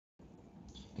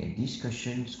Okay, this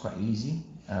question is quite easy.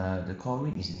 The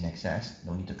chlorine is in excess,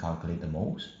 no need to calculate the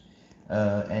moles.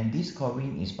 And this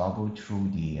chlorine is bubbled through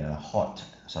the hot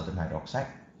sodium hydroxide.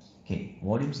 Okay,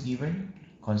 volumes given,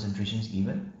 concentrations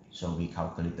given, so we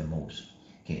calculate the moles.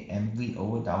 Okay, MV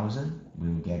over 1000, we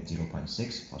will get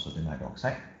 0.6 for sodium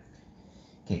hydroxide.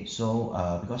 Okay,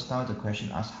 so because now the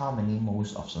question asks how many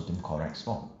moles of sodium chloride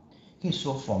form. Okay,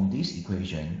 so from this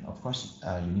equation, of course,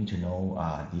 you need to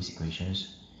know these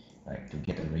equations, right, to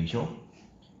get the ratio.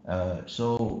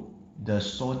 So the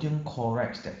sodium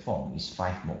chloride that form is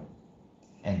 5 mole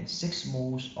and 6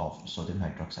 moles of sodium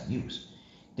hydroxide used.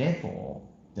 Therefore,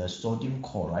 the sodium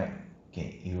chloride,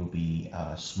 okay, it will be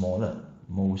smaller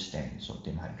moles than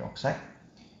sodium hydroxide.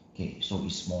 Okay, so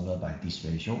it's smaller by this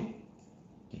ratio.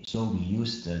 Okay, so we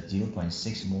use the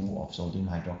 0.6 mole of sodium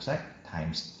hydroxide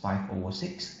times 5 over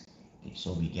 6. Okay,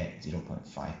 so we get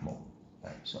 0.5 mole.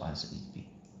 Right, so answer is B.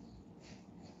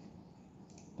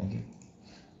 Thank you.